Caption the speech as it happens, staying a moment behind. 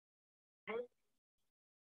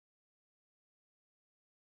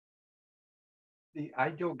The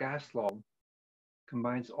ideal gas law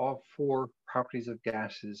combines all four properties of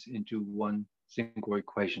gases into one single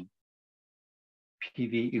equation.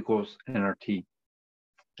 PV equals nRT.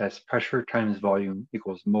 That's pressure times volume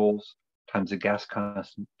equals moles times the gas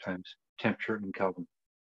constant times temperature in Kelvin.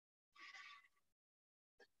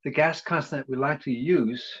 The gas constant we like to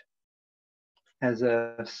use has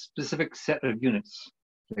a specific set of units.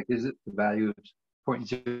 Like is it the value of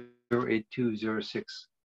 0.08206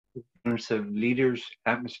 units of liters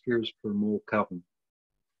atmospheres per mole Kelvin.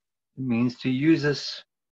 It means to use this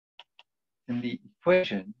in the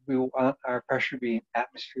equation, we want our pressure to be in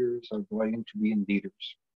atmospheres, our volume to be in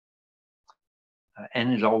liters.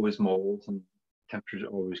 N is always moles and temperature is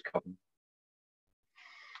always Kelvin.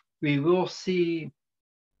 We will see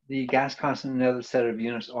the gas constant in another set of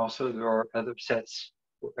units also. There are other sets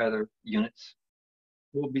or other units.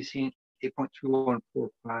 We'll be seeing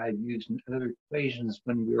 8.3145 used in other equations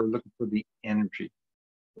when we are looking for the energy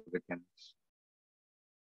of the gas.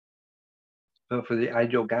 So for the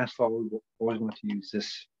ideal gas law, we will always want to use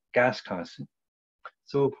this gas constant.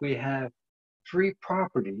 So if we have three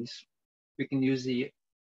properties, we can use the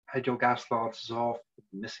ideal gas law to solve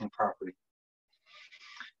the missing property.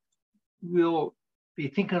 We'll be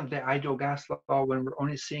thinking of the ideal gas law when we're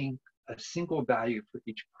only seeing a single value for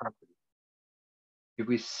each property. If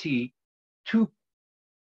we see two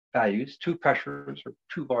values, two pressures or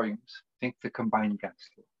two volumes, think the combined gas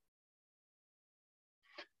law.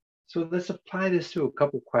 So let's apply this to a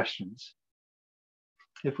couple questions.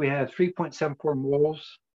 If we have 3.74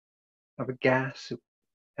 moles of a gas, it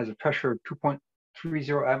has a pressure of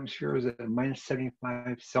 2.30 atmospheres at minus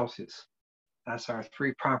 75 Celsius. That's our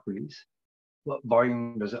three properties. What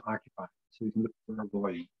volume does it occupy? So we can look for a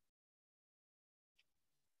volume.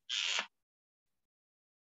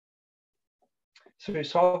 So we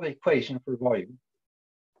solve the equation for volume.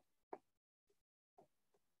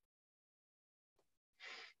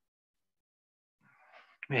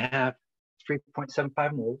 We have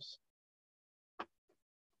 3.75 moles.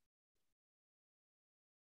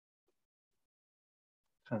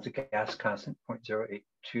 Times the gas constant,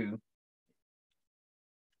 0.082.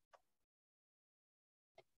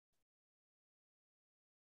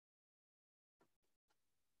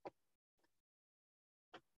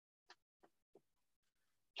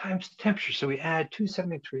 Times temperature. So we add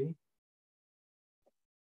 273.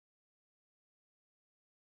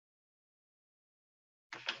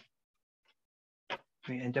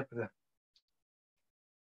 We end up with a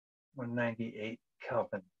 198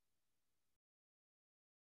 Kelvin.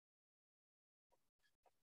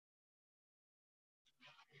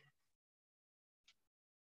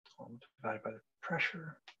 Divided by the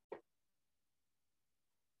pressure.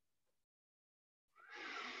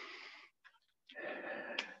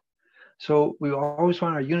 So we always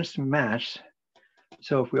want our units to match.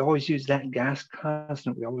 So if we always use that gas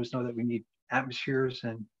constant, we always know that we need atmospheres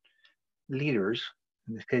and liters.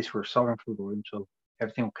 In this case, we're solving for volume, so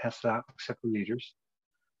everything will cancel out except for liters.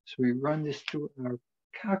 So we run this through our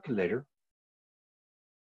calculator.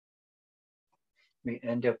 We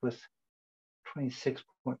end up with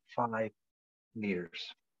 26.5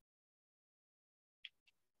 liters.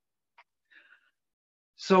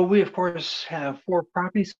 So we, of course, have four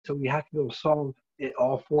properties, so we have to be able to solve it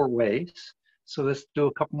all four ways. So let's do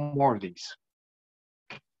a couple more of these.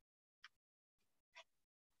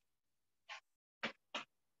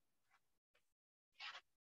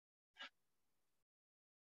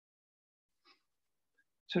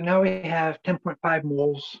 So now we have 10.5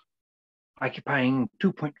 moles occupying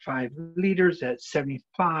 2.5 liters at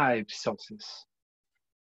 75 Celsius.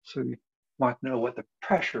 So we want to know what the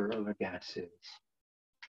pressure of the gas is.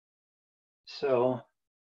 So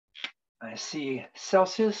I see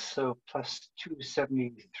Celsius, so plus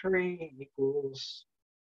 273 equals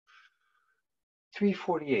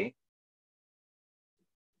 348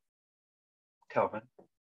 Kelvin.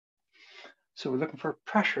 So we're looking for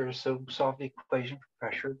pressure, so solve the equation for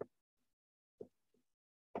pressure.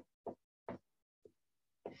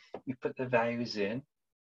 We put the values in.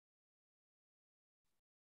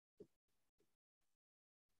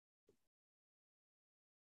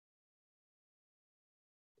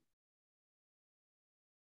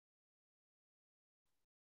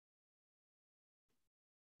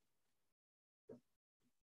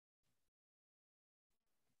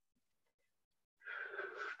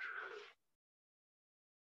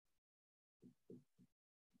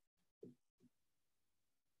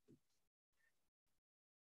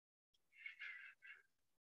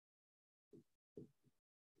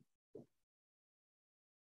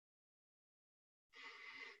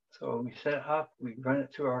 So we set it up, we run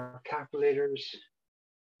it through our calculators.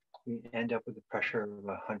 we end up with a pressure of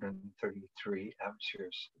 133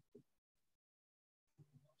 atmospheres.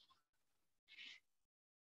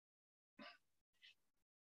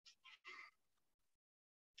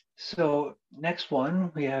 So next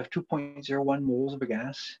one, we have 2.01 moles of a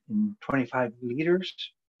gas in 25 liters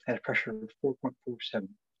at a pressure of 4.47.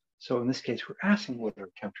 So in this case, we're asking what our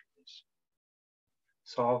temperature is.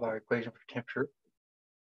 Solve our equation for temperature.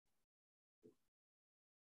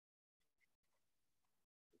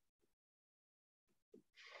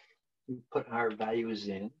 We put our values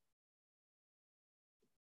in.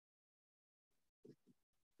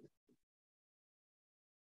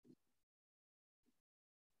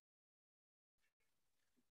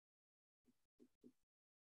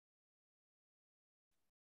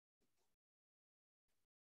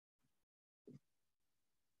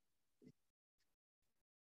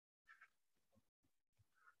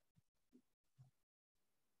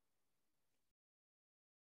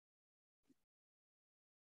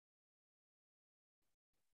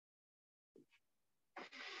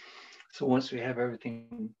 So once we have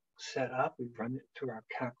everything set up, we run it through our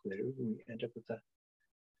calculator and we end up with a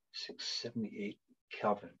 678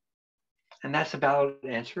 Kelvin. And that's a valid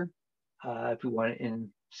answer. If we want it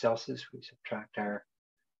in Celsius, we subtract our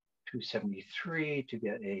 273 to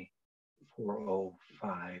get a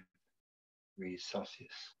 405 degrees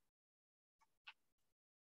Celsius.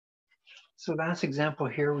 So last example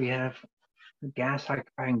here, we have a gas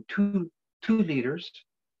occupying 2 liters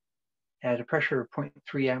at a pressure of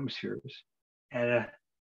 0.3 atmospheres at a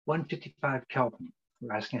 155 Kelvin.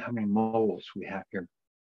 We're asking how many moles we have here.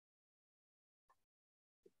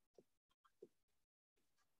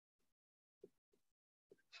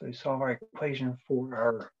 So we solve our equation for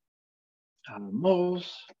our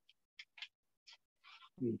moles.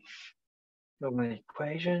 We build an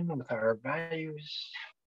equation with our values.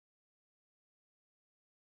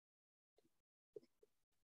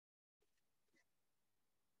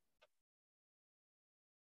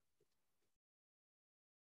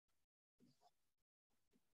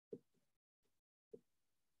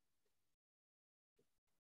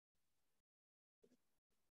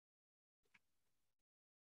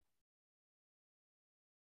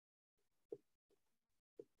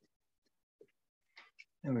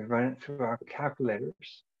 And we run it through our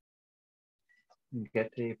calculators and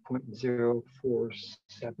get a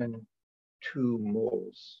 0.0472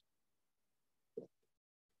 moles.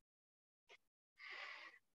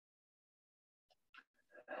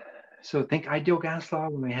 So think ideal gas law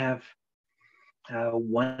when we have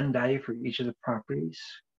one value for each of the properties.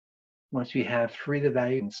 Once we have 3 of the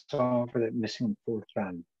value, we can solve for that missing 4th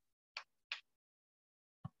value.